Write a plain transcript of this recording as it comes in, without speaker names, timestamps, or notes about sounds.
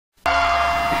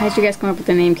How did you guys come up with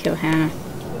the name Kill Hannah?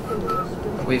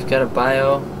 We've got a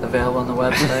bio available on the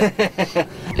website.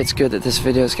 It's good that this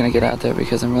video is going to get out there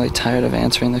because I'm really tired of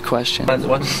answering the question.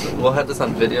 We'll have this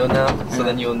on video now, so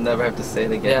then you'll never have to say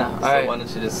it again. Yeah, so alright. Why don't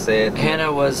you just say it?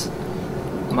 Hannah was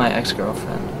my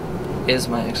ex-girlfriend. Is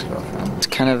my ex-girlfriend. It's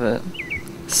kind of a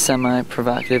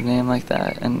semi-provocative name like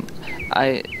that, and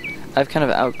I've kind of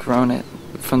outgrown it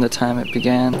from the time it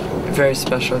began. A very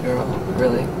special girl,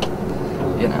 really,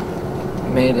 you know,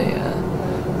 made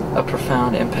a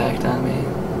profound impact on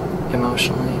me,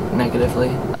 emotionally, negatively.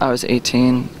 I was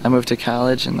 18, I moved to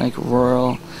college in like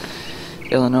rural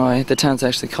Illinois. The town's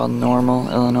actually called Normal,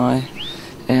 Illinois,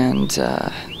 and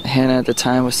Hannah at the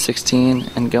time was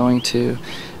 16 and going to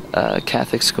a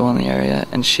Catholic school in the area,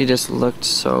 and she just looked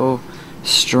so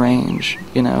strange,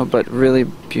 you know, but really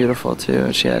beautiful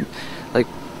too. She had like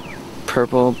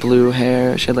purple, blue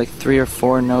hair. She had like 3 or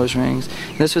 4 nose rings.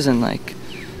 This was in like,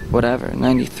 whatever,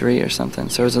 93 or something,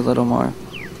 so it was a little more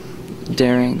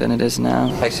daring than it is now.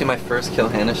 Actually, my first Kill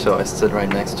Hannah show, I stood right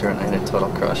next to her and I had a total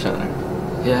crush on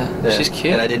her. Yeah, she's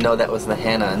cute. And I didn't know that was the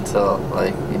Hannah until,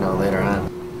 like, you know, later on.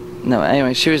 No,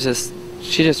 anyway, she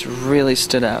just really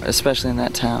stood out, especially in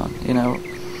that town, you know,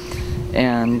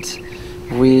 and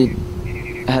we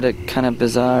had a kind of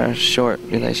bizarre, short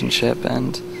relationship,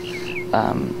 and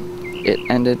it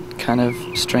ended kind of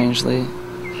strangely,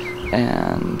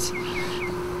 and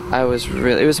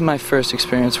it was my first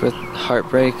experience with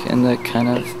heartbreak in the kind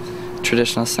of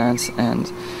traditional sense,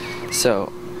 and so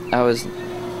I was,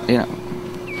 you know,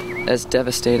 as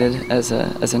devastated as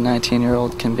a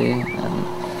 19-year-old can be, and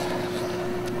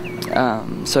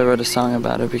so I wrote a song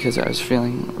about it because I was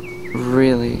feeling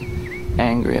really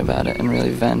angry about it and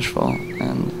really vengeful,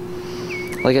 and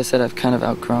like I said, I've kind of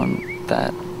outgrown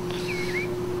that,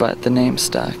 but the name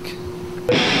stuck.